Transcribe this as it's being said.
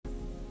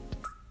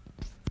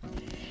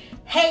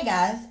Hey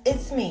guys,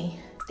 it's me,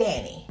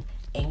 Danny,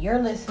 and you're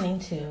listening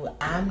to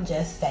I'm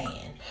Just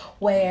Saying,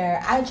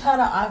 where I try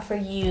to offer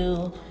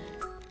you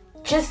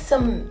just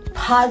some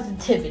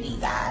positivity,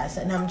 guys,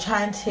 and I'm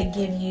trying to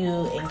give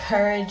you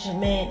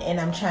encouragement,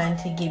 and I'm trying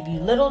to give you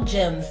little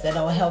gems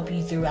that'll help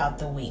you throughout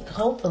the week.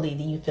 Hopefully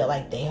you feel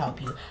like they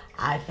help you.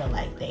 I feel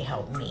like they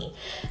help me.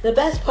 The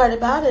best part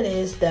about it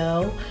is,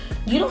 though,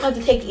 you don't have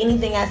to take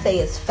anything I say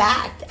as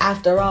fact.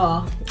 After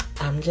all,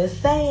 I'm just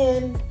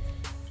saying.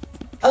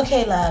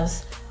 Okay,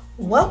 loves,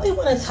 what we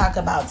want to talk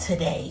about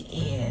today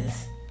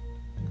is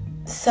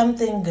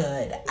something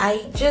good.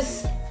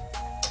 It's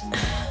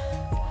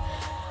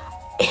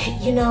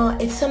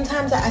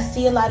sometimes I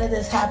see a lot of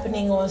this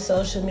happening on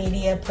social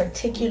media,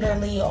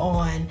 particularly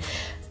on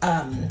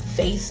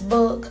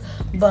Facebook,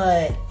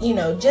 but,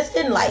 just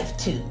in life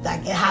too.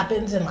 Like, it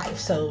happens in life.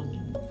 So,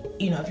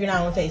 if you're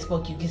not on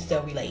Facebook, you can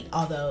still relate.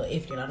 Although,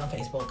 if you're not on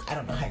Facebook, I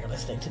don't know how you're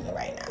listening to me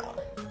right now.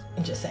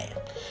 I'm just saying.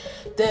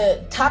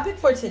 The topic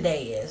for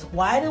today is,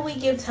 why do we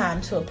give time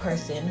to a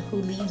person who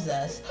leaves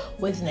us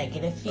with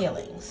negative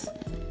feelings?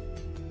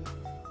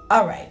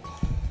 All right.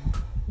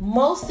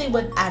 Mostly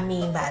what I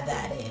mean by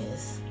that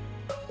is,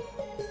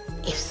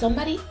 if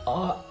somebody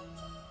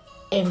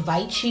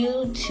invites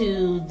you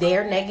to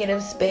their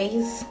negative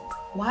space,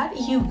 why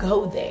do you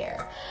go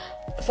there?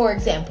 For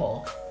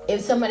example, if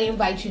somebody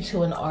invites you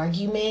to an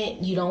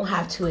argument, you don't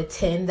have to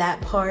attend that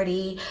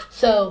party.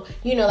 So,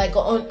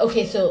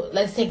 so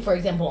let's take, for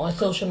example, on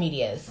social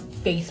media,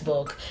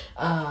 Facebook.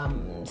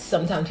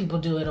 Sometimes people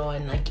do it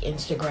on like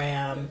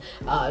Instagram.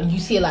 You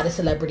see a lot of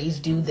celebrities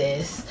do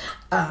this.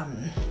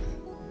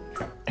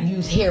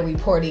 You hear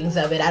reportings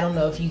of it. I don't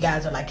know if you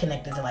guys are like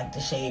connected to like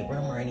the Shade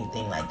Room or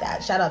anything like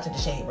that. Shout out to the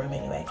Shade Room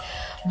anyway.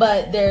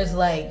 But there's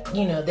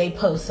they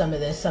post some of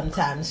this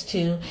sometimes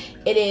too.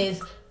 It is,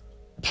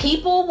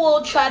 people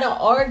will try to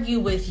argue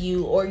with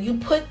you, or you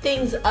put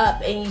things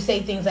up and you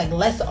say things like,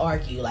 let's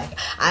argue. Like,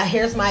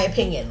 here's my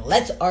opinion.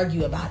 Let's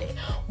argue about it.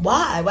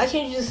 Why? Why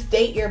can't you just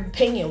state your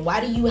opinion?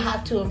 Why do you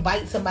have to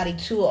invite somebody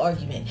to an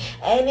argument?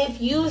 And if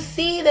you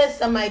see that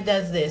somebody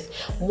does this,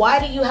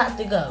 why do you have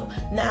to go?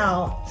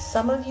 Now,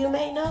 some of you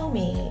may know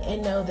me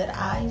and know that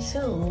I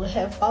too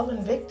have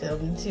fallen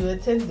victim to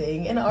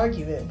attending an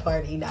argument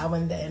party now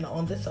and then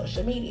on the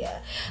social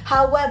media.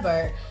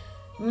 However,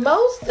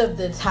 most of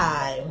the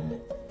time,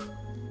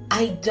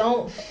 I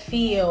don't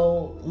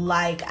feel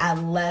like I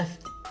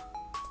left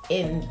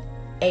in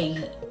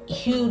a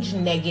huge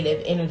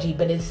negative energy,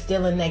 but it's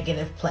still a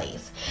negative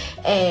place.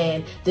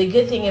 And the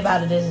good thing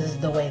about it is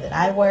the way that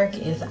I work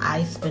is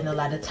I spend a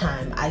lot of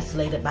time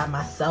isolated by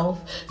myself.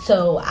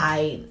 So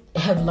I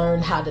have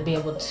learned how to be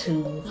able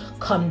to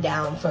come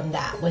down from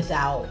that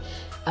without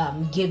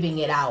giving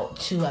it out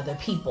to other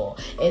people.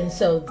 And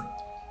so,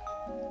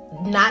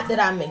 not that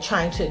I'm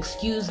trying to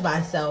excuse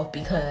myself,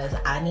 because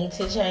I need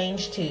to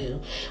change too.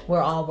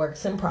 We're all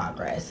works in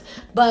progress.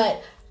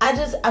 But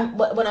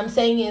what I'm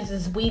saying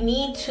is we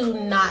need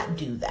to not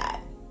do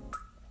that.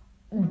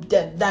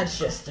 That's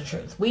just the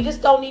truth. We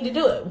just don't need to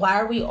do it. Why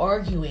are we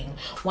arguing?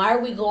 Why are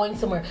we going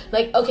somewhere?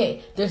 Like,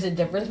 okay, there's a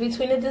difference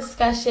between a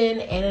discussion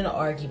and an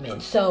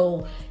argument.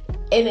 So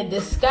in a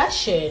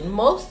discussion,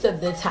 most of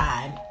the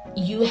time,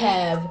 you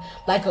have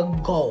like a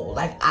goal.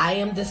 Like, I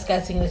am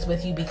discussing this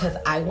with you because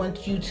I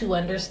want you to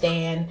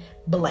understand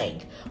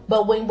blank.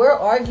 But when we're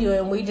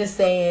arguing, we just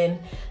saying,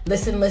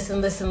 listen, and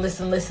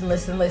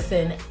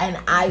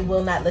I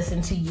will not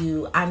listen to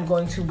you. I'm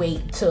going to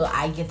wait till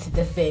I get to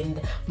defend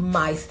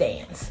my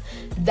stance.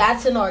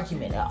 That's an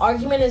argument. An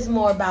argument is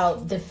more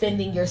about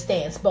defending your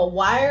stance. But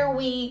why are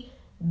we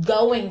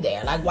going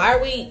there? Like, why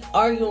are we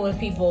arguing with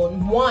people,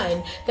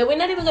 one, that we're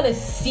not even going to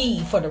see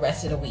for the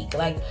rest of the week?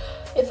 Like,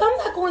 if I'm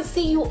not going to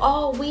see you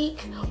all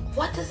week,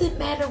 what does it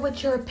matter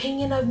what your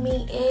opinion of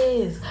me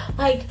is?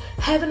 Like,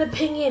 have an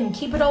opinion,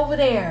 keep it over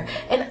there.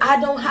 And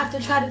I don't have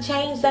to try to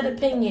change that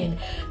opinion,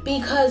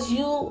 because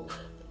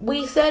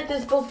we said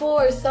this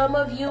before, some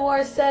of you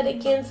are set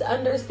against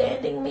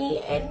understanding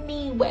me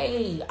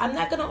anyway. I'm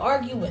not going to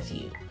argue with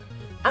you.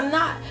 I'm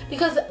not,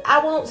 because I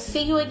won't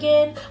see you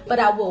again, but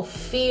I will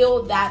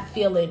feel that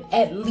feeling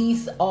at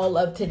least all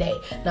of today.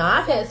 Now,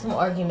 I've had some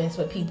arguments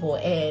with people,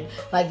 and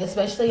like,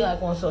 especially like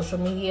on social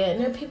media,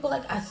 and there are people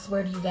like, I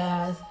swear to you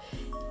guys,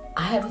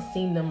 I haven't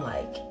seen them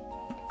like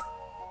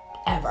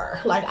ever.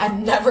 Like, I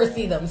never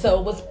see them. So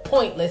it was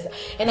pointless.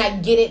 And I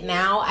get it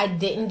now. I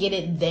didn't get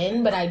it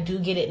then, but I do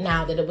get it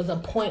now, that it was a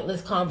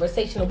pointless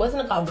conversation. It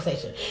wasn't a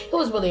conversation. It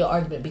was really an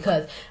argument,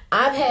 because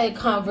I've had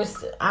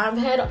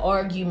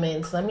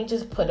arguments. Let me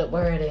just put it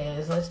where it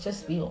is. Let's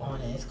just be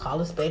honest. Call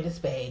a spade a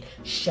spade.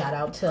 Shout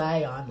out to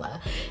Ayanla.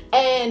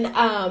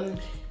 And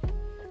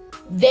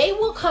they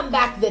will come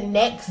back the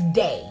next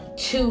day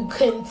to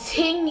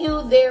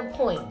continue their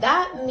point.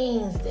 That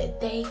means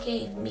that they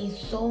gave me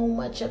so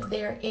much of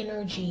their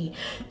energy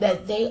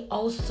that they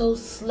also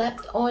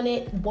slept on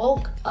it,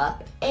 woke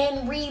up,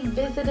 and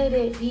revisited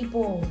it,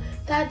 people.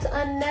 That's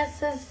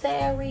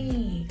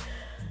unnecessary.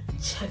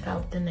 Check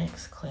out the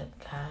next clip,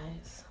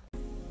 guys.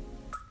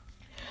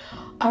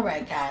 All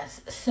right,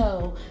 guys.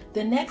 So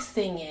the next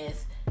thing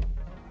is,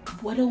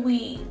 what do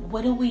we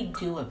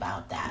do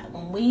about that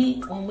when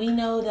we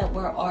know that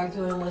we're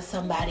arguing with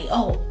somebody?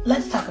 Oh,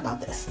 let's talk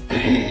about this.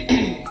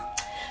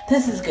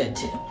 This is good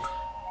too.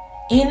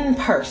 In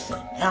person.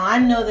 Now I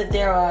know that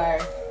there are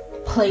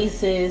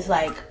places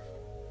like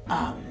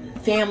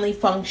family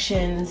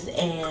functions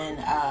and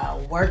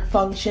work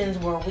functions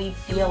where we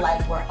feel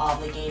like we're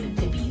obligated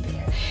to be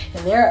there,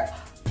 and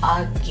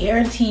I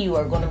guarantee you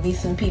are going to be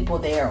some people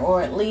there,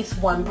 or at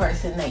least one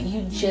person that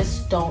you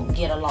just don't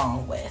get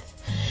along with.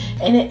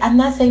 And I'm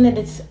not saying that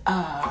it's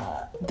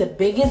the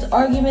biggest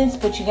arguments,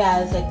 but you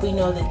guys, like, we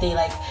know that they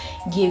like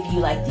give you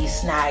like these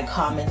snide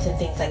comments and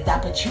things like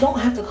that, but you don't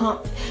have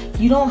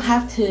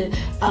to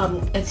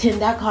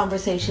attend that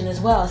conversation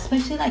as well,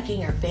 especially like in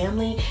your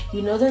family.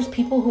 You know, there's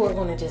people who are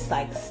going to just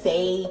like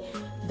say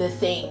the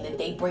thing that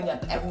they bring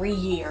up every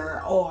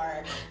year,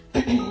 or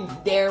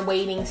they're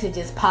waiting to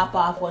just pop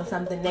off on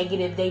something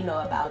negative they know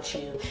about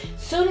you.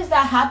 Soon as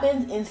that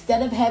happens,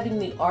 instead of having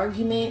the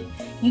argument,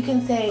 you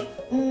can say,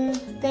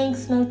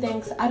 thanks, no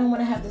thanks, I don't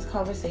want to have this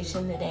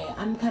conversation today.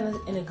 I'm kind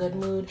of in a good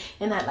mood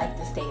and I'd like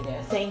to stay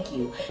there. Thank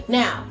you.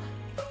 Now,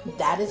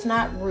 that is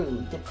not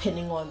rude,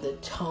 depending on the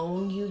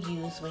tone you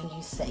use when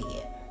you say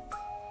it.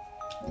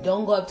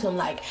 Don't go up to him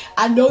like,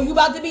 I know you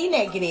about to be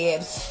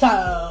negative,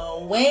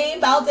 so we ain't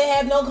about to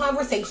have no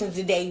conversations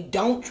today.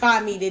 Don't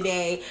try me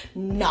today.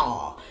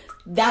 Nah,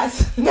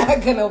 that's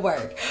not gonna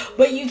work.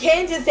 But you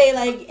can just say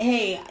like,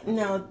 hey,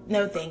 no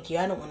thank you,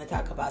 I don't want to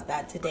talk about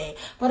that today,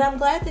 but I'm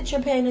glad that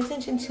you're paying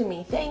attention to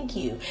me. Thank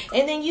you.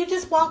 And then you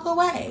just walk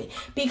away,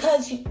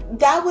 because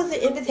that was an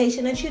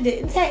invitation that you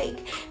didn't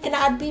take, and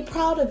I'd be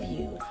proud of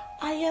you.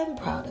 I am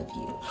proud of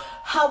you.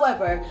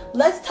 However,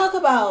 let's talk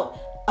about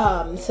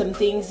some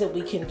things that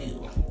we can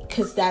do,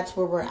 because that's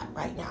where we're at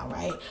right now,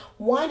 right?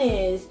 One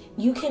is,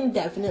 you can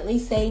definitely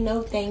say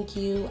no thank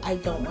you, I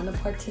don't want to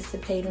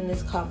participate in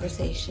this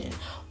conversation.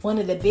 One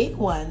of the big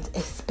ones,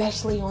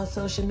 especially on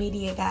social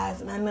media, guys,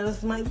 and I know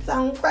this might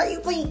sound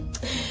crazy,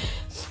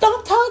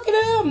 stop talking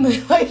to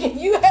them. Like, if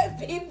you have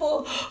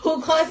people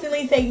who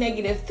constantly say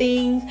negative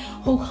things,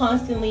 who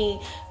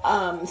constantly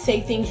say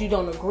things you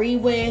don't agree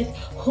with,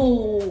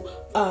 who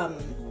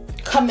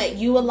come at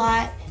you a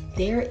lot,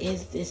 there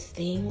is this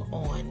thing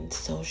on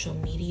social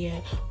media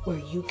where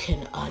you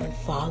can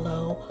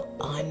unfollow,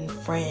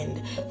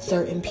 unfriend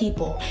certain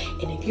people.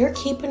 And if you're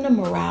keeping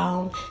them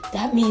around,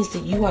 that means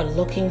that you are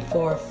looking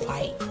for a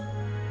fight.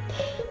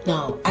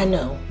 Now, I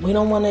know we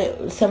don't want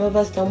to, some of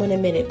us don't want to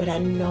admit it, but I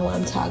know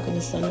I'm talking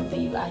to some of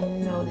you. I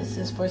know this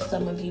is for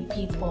some of you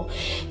people,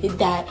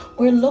 that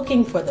we're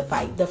looking for the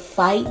fight. The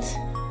fight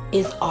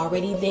is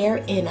already there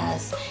in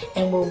us,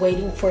 and we're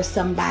waiting for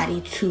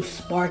somebody to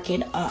spark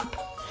it up.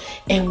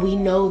 And we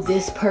know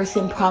this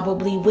person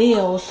probably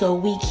will, so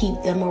we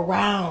keep them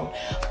around.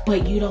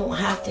 But you don't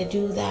have to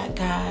do that,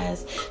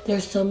 guys.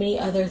 There's so many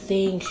other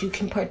things. You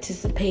can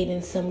participate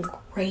in some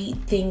great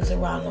things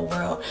around the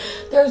world.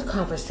 There's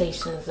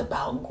conversations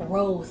about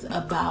growth,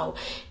 about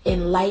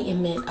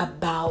enlightenment,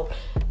 about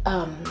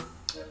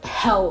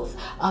health,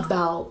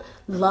 about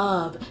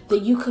love,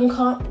 that you can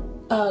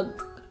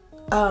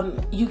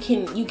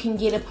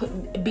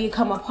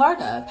become a part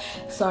of.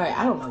 Sorry,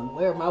 I don't know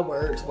where my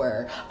words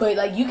were, but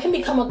like, you can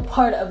become a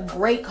part of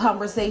great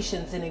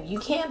conversations. And if you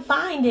can't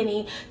find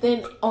any,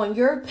 then on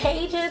your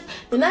pages,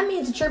 then that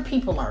means that your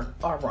people are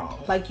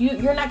wrong. Like,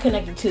 you're not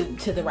connected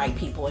to the right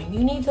people, and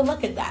you need to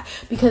look at that,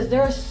 because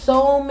there are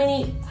so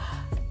many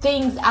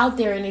things out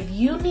there. And if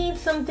you need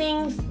some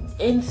things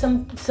in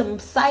some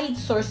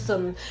sites or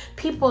some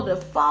people to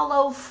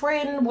follow,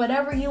 friend,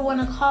 whatever you want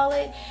to call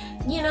it,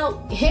 you know,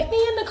 hit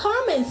me in the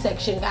comments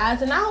section,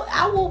 guys, and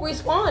I will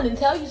respond and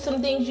tell you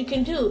some things you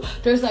can do.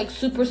 There's like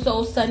Super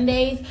Soul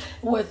Sundays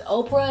with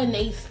Oprah, and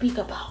they speak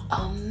about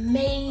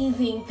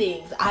amazing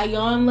things.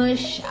 Ayanla,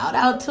 shout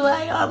out to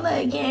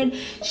Ayanla again.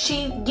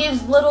 She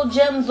gives little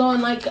gems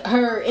on like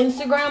her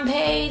Instagram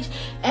page,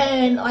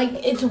 and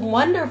like, it's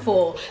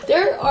wonderful.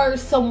 There are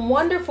some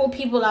wonderful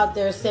people out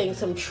there saying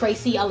some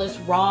Tracy Ellis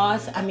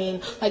Ross. I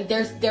mean, like,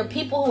 there are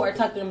people who are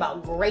talking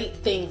about great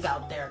things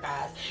out there,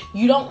 guys.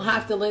 You don't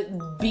have to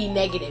be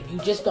negative. You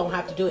just don't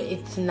have to do it.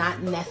 It's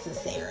not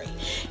necessary.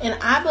 And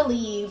I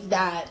believe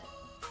that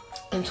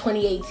in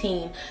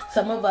 2018,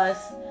 some of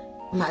us,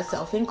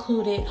 myself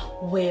included,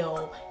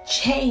 will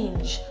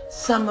change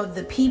some of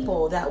the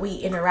people that we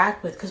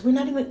interact with, because we're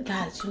not even,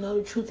 guys, you know,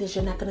 the truth is,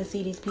 you're not going to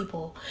see these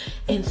people,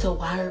 and so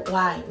why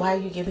are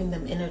you giving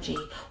them energy?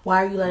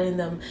 Why are you letting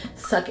them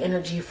suck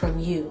energy from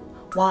you?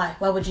 Why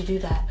would you do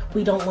that?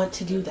 We don't want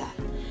to do that.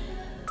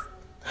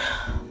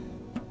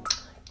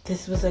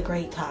 This was a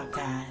great talk,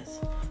 guys.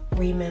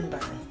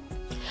 Remember,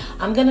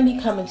 I'm going to be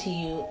coming to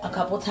you a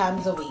couple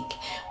times a week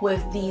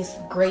with these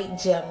great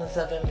gems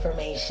of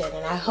information,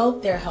 and I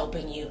hope they're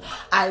helping you.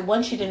 I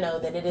want you to know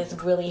that it is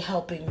really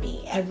helping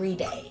me every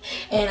day,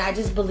 and I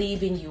just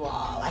believe in you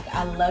all. Like,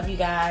 I love you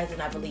guys,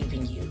 and I believe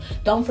in you.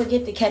 Don't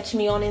forget to catch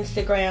me on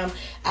Instagram.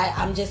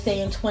 I'm just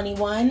saying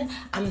 21.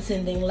 I'm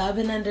sending love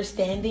and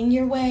understanding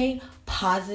your way. Positive.